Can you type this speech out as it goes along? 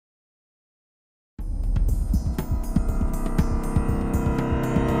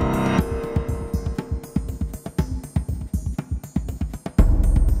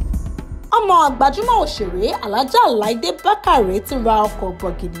ọmọ gbajúmọ̀ òṣèré Alájà Laide Bakare ti ra ọkọ̀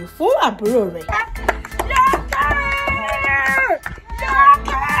bọ̀gìnì fún àbúrò rẹ̀.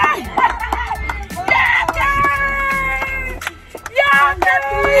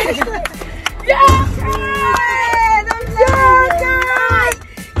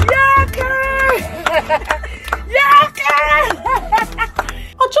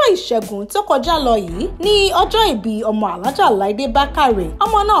 Ọjọ́ ìṣẹ́gun tó kọjá lọ yìí ní ọjọ́ ìbí ọmọ Alájà Laide Bakare.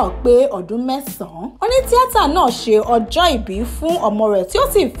 Ọmọ náà pé ọdún 9. Onítíátà náà ṣe ọjọ́ ìbí fún ọmọ rẹ̀ tí ó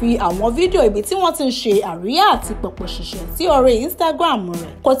sì fi àwọn fídíò ibi tí wọ́n ti ń ṣe àríyá àti pọ̀pọ̀ ṣìṣẹ́ sí orí Instagram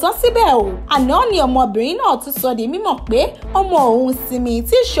rẹ̀. Kò tán síbẹ̀ o, àná ni ọmọbìnrin náà tún sọ di mímọ̀ pé ọmọ òun Simi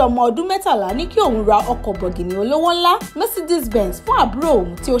tí í ṣe ọmọ ọdún 13 ní kí òun ra ọkọ̀ bọ̀gìnì olówó ńlá Mercedes Benz fún àbúrò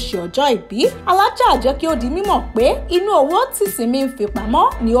òun tí ó ṣe ọjọ́ ìbí. Alájà jẹ́ kí ó di mímọ̀ pé inú owó tí Simi ń fi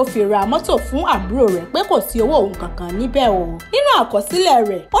pamọ́ ni ó fi ra mọ́tò fún àbúrò rẹ̀ pé kò sí owó òun kankan níbẹ̀ o. Nínú àkọsílẹ̀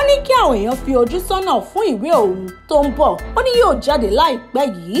rẹ̀, ó ní kí àwọn èèyàn fi ojú sọ́nà fún ìwé òun tó ń bọ̀. Ó ní yóò jáde láìpẹ́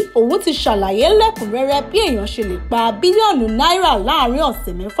yìí. Òun ti ṣàlàyé lẹ́kùnrẹ́rẹ́ bí èèyàn ṣe lè pa bílíọ̀nù náírà láàárín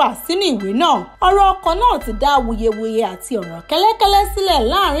ọ̀sẹ̀ 6 sínú ìwé náà. Ọ̀rọ̀ ọkọ̀ náà ti dá wuyewuye àti ọ̀rọ̀ kẹ́lẹ́kẹ́lẹ́ sílẹ̀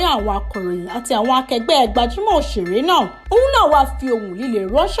láàárín àwọn akọ̀ròyìn àti àwọn akẹgbẹ́ gbajúmọ̀ òṣèré náà. Òun náà wá fi ohùn líle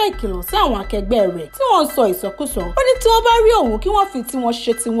ránṣẹ́ ìkìlọ̀ sí àwọn akẹgbẹ́ rẹ̀ tí wọ́n ń sọ ìsọkúsọ. Ó ní tí wọ́n bá rí òun kí wọ́n fi tiwọn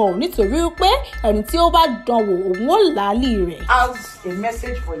ṣe tiwọn ò nítorí wípé ẹni tí ó bá dánwò òun ó làálì rẹ̀. Has a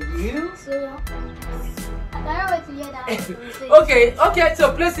message for you. So, I can't wait to hear that. Okay,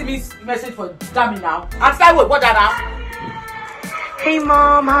 so play Simi's message for Dami now. And start with what now? Hey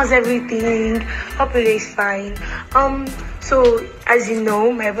mom, how's everything? Hope your day's fine. So as you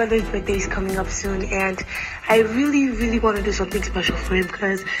know, my brother's birthday is coming up soon, and I really want to do something special for him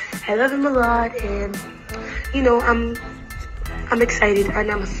because I love him a lot, and you know, I'm excited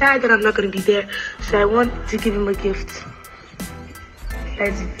and I'm sad that I'm not going to be there, so I want to give him a gift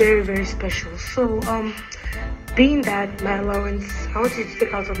that's very special. So being that my allowance, I want you to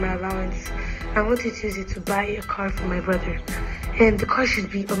take out of my allowance, I want you to use it to buy a car for my brother, and the car should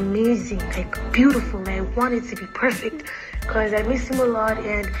be amazing, like beautiful. I want it to be perfect because I miss him a lot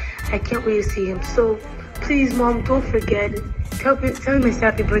and I can't wait to see him. So please mom, don't forget, tell me my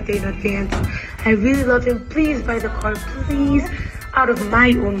happy birthday in advance. I really love him. Please buy the car, please, out of my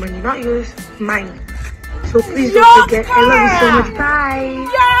own money, not yours, mine. So please don't forget. I love you so much. Bye.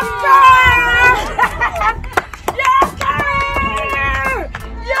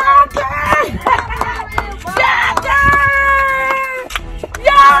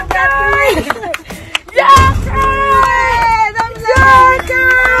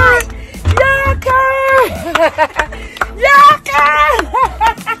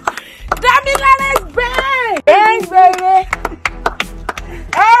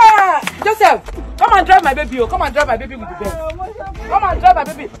 Joseph, come and drive my baby. Oh, come and drive my baby with the Benz. Come and drive my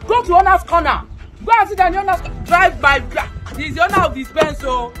baby. Go to owner's corner. Go and sit down. The owner's drive my. He's the owner of this Benz.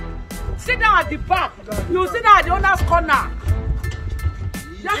 So sit down at the back. You sit down at the owner's corner.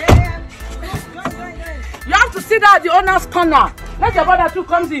 You have to sit down at the owner's corner. Let your brother too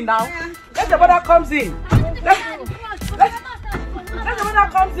comes in now. Let your brother comes in. Let your brother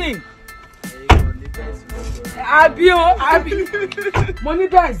comes in. Abi money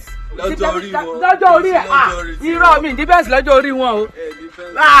Benz. Lọ́jọ́ orí ẹ̀ irọ́ mi ní Benz lọ́jọ́ orí wọn o.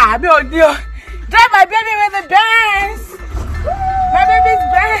 Mi ò ní o. Drive my baby with the Benz. My baby's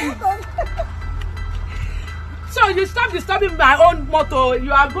Benz. So you stop disturbing my own motor.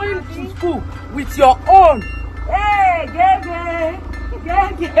 You are going to school with your own. Hey, yeah.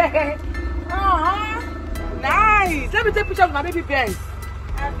 Nice. Let me take a picture of my baby Benz.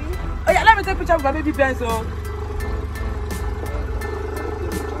 Oh yeah, let me take a picture of my baby Benz. So.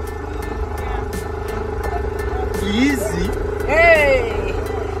 Easy. Hey.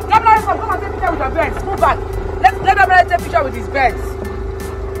 Come and take a picture with your Benz. Move back. Let them take a picture with his Benz.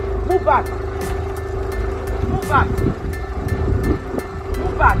 Move back.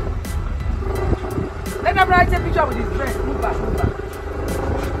 Let them take a picture with his Benz. Move back.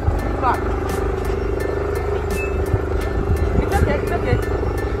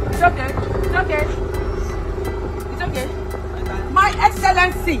 It's okay.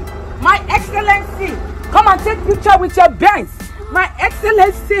 My excellency. Come and take picture with your Benz. My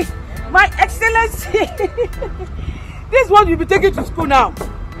excellency. This is what you'll be taking to school now.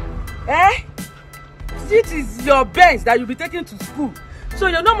 This is your Benz that you'll be taking to school. So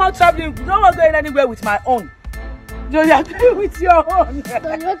you're no more traveling, no more going anywhere with my own. You're going with your own. So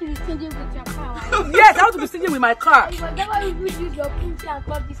you want to be singing with your car? Yes, I want to be singing with my car. You must never use your pinky and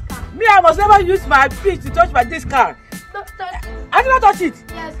touch this car. Me, I must never use my feet to touch this car. Don't touch it. I did not touch it.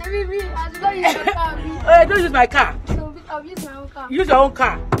 Yes, I don't use your car. Don't use my car. So I'll use my own car. Use your own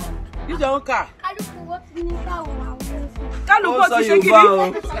car. This is your own car. Kaluku,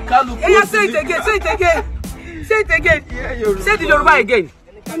 Say it again. Say it again. Say it again. Say the Yoruba again.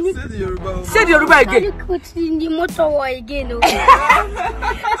 Say the Yoruba again. Kaluku in the motorway again.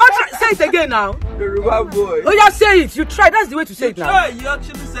 Say it again now. Yoruba boy. Oh yeah, say it. You try. That's the way to say it now. Try. You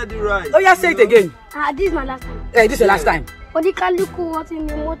actually said it right. Oh yeah, say it again. This is my last time. Hey, this is the last time. But the Kaluku was in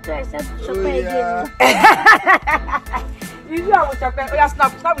the motor except shopper again. You know what you're Oh yeah,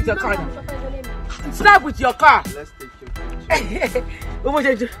 snap with your car. Snap with your car. Let's take your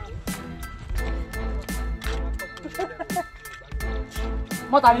picture.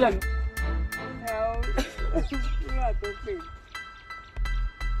 What are you doing?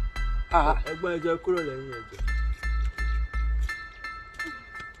 Ẹ̀gbọ́n ẹjọ́ kúrò lẹ́yìn ẹjọ́.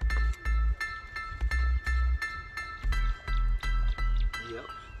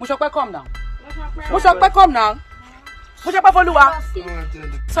 Mushope, come now. Mushope, come now. Mushope, Foluwa.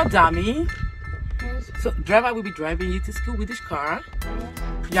 So, Dami. So, driver will be driving you to school with this car.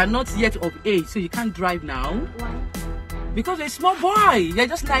 You are not yet of age, so you can't drive now. Because you're a small boy. You're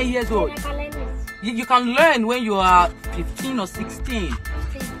just 9 years old. You can learn when you are 15 or 16.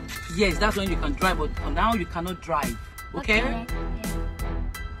 Yes, that's when you can drive, but for now you cannot drive. Okay?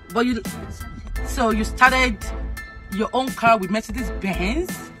 But you started your own car with Mercedes Benz.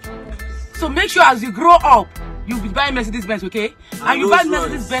 So make sure as you grow up, you'll be buying Mercedes Benz, okay? And you buy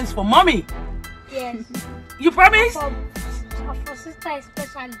Mercedes Benz for mommy. Yes. You promise? For sister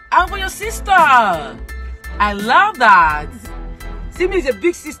especially. And for your sister. I love that. Simi is a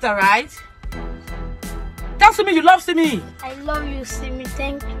big sister, right? Tell Simi you love Simi. I love you, Simi.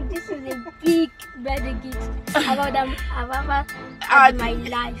 Thank you. This is a big birthday gift I've ever had in my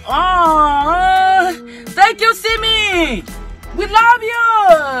life. Oh, thank you, Simi. We love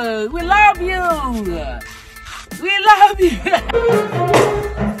you. We love you. We love you.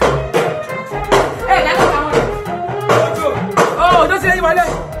 Hey, that's what I want. Oh, don't say anyone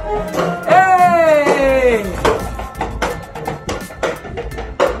else. Hey.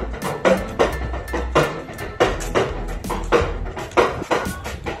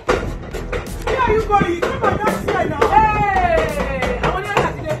 Where are you going? Come on, that's right now. Hey, I want to hear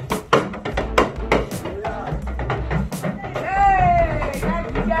that today.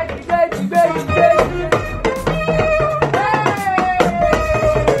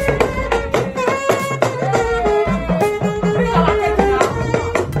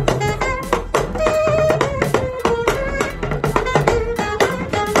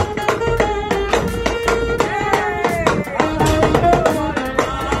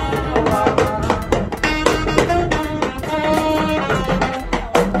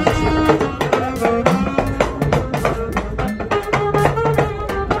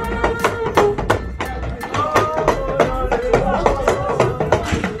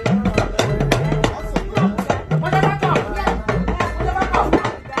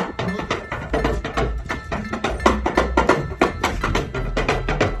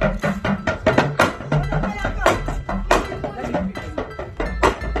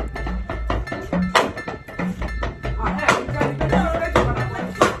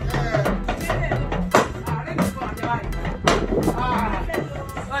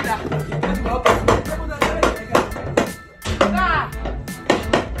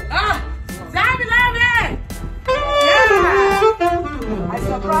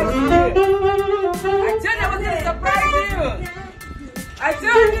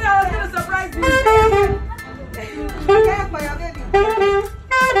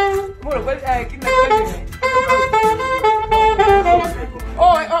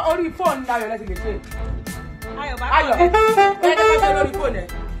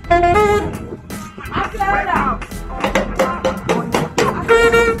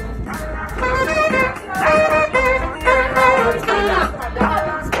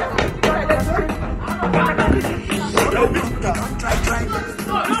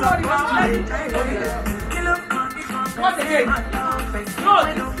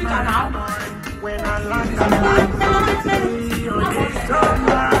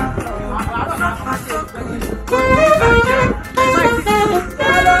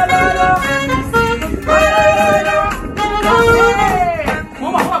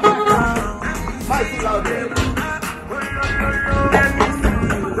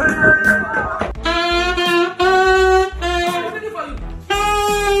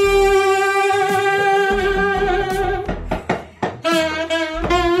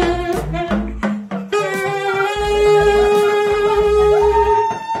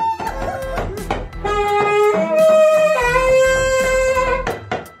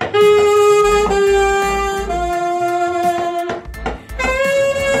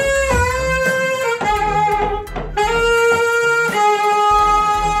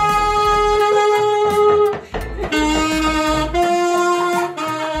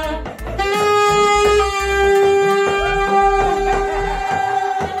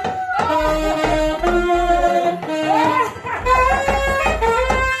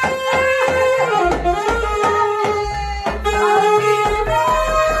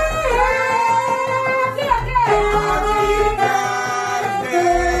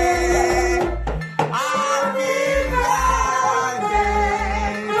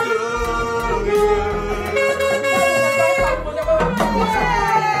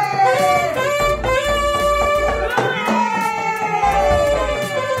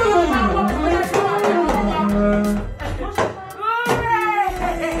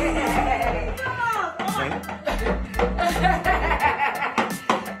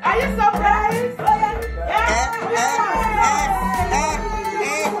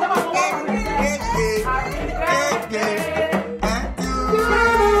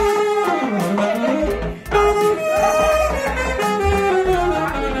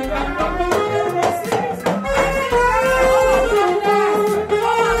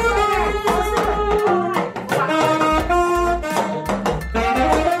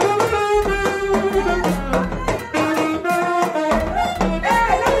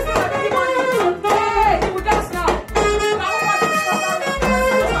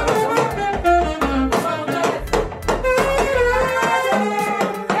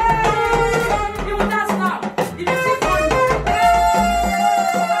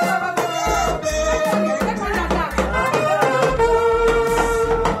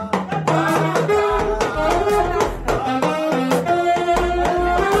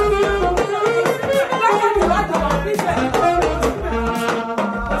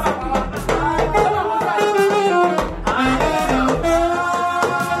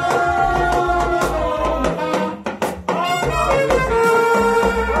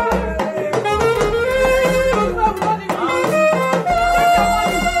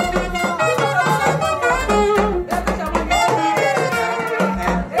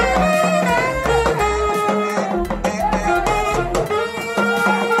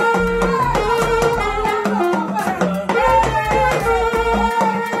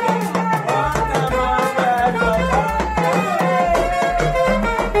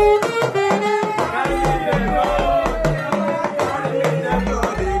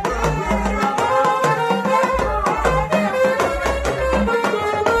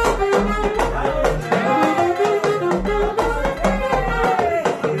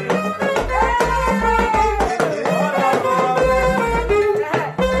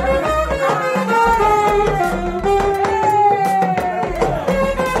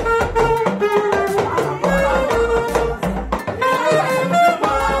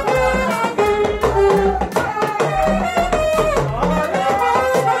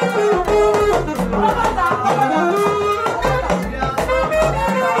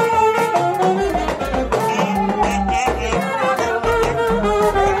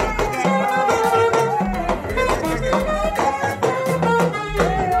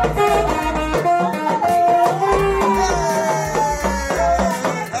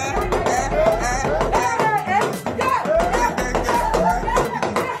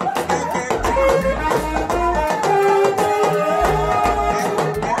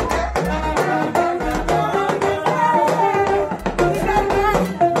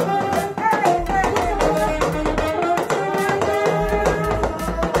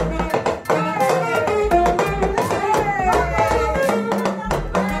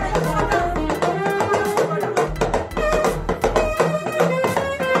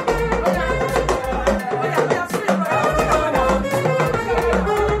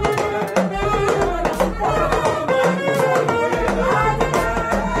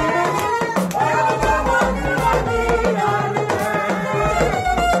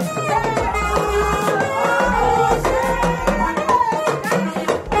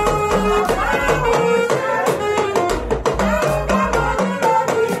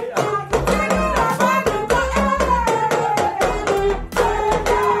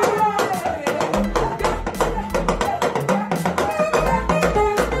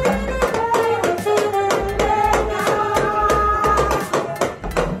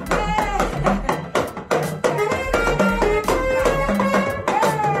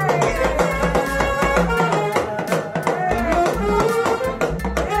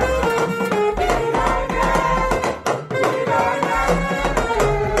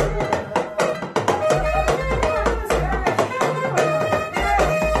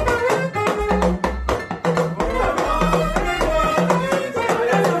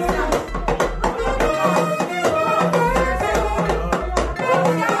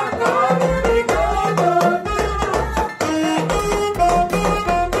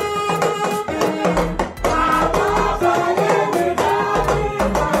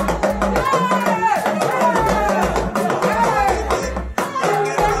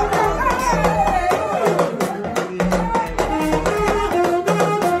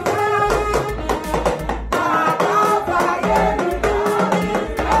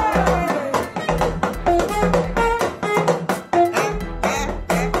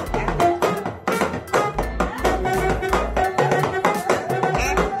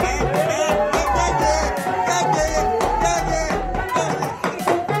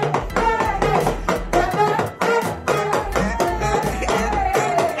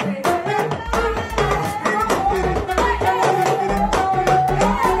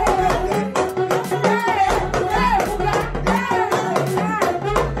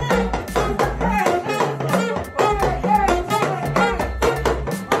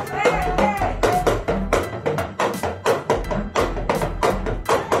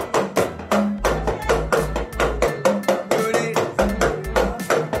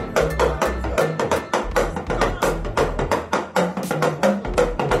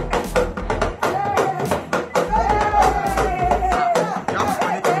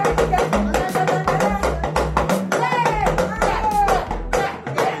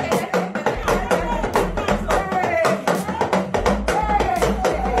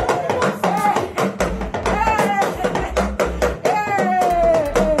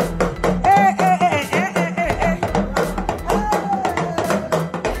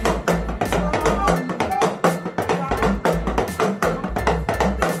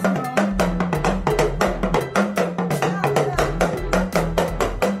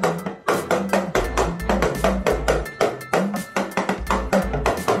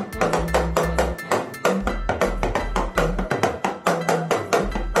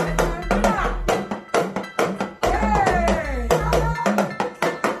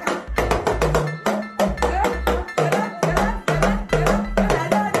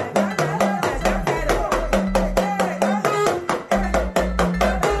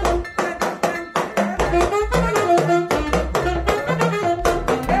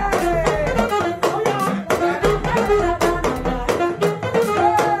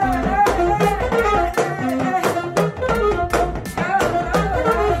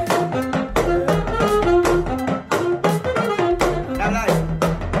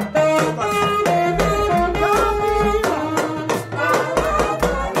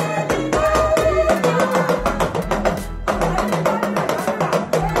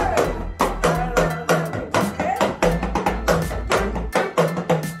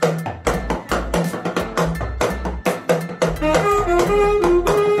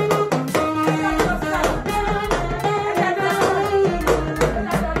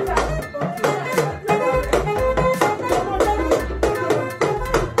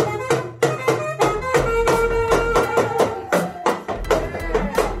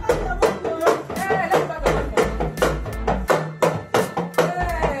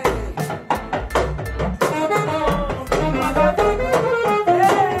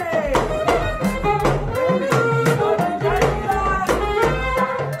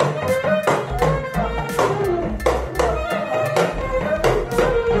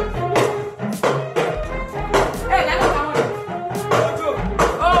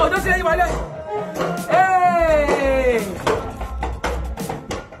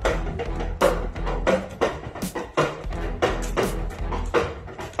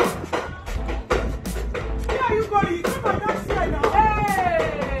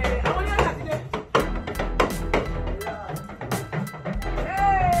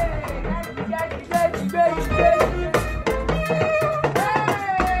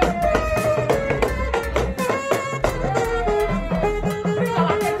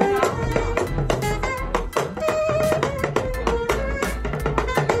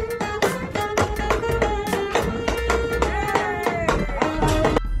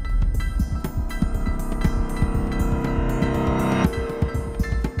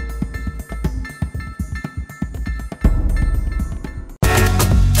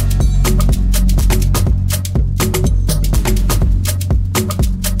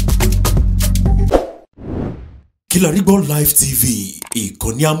 Kilarigbo Live TV,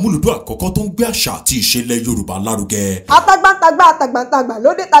 ìkànnì amúlùdún àkọ́kọ́ tó ń gbé àṣà àti ìṣẹ̀lẹ̀ Yorùbá lárugẹ. Atagbantagba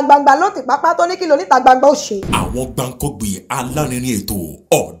lóde tagbangba ló ti pápá tó ní kí ló ní tagbangba ó ṣe. Àwọn gbàǹkọ́gbì alárinrin ètò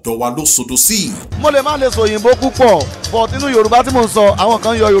ọ̀dọ́ wa ló sodo sí. Mo lè má lè sọ òyìnbó púpọ̀, but nínú Yorùbá tí mo ń sọ, àwọn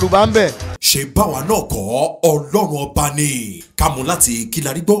kan yọ Yorùbá ń bẹ̀. Ṣé báwa náà kọ́ Ọlọ́run ọba ni kámú láti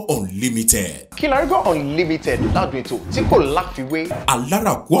Kilarigbo Unlimited. Kilarigbo Unlimited ládùn ètò tí kò láfiwé.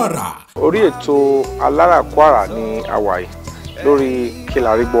 Alárakúàrà. Orí ètò Alárakúàrà ní àwàyè lórí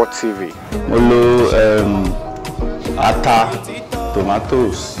Kilarigbo TV. Mo lo ata,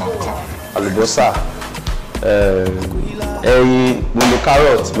 tomatoes, àlùbọ́sà, ẹyin, mo lo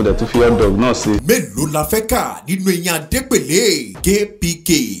carrot, mo dẹ̀ tún fi hot dog náà sí. Mélòó la fẹ́ kà nínú eyín adépèlé KPK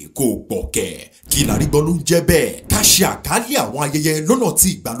kò gbọ̀kẹ̀. Kilarigbo ló ń jẹ́ bẹ́ẹ̀. Ká ṣe àkálẹ̀ àwọn ayẹyẹ lọ́nà tí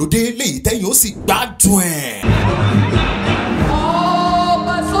ìgbàlódé léyìí tẹ́yìn ó sì gbádùn ẹ̀.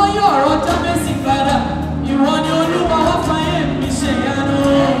 Ọba sọ́yọ̀ ọ̀rọ̀ jábẹ́sì padà, ìwọ ni Olúwa wá fàyè mi ṣe yanu.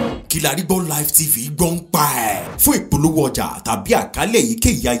 Kilarigbo Live TV gbọ́n pa ẹ̀. Fún ìpolówó ọjà tàbí àkálẹ̀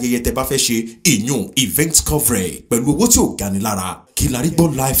èyíkéyìí ayẹyẹ tẹ́ bá fẹ́ ṣe ìyún event coverage pẹ̀lú owó tí ò gani lára. Kilarigbo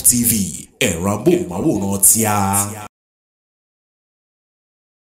Live TV ẹ̀rọ amóhùnmáwòrán tíá.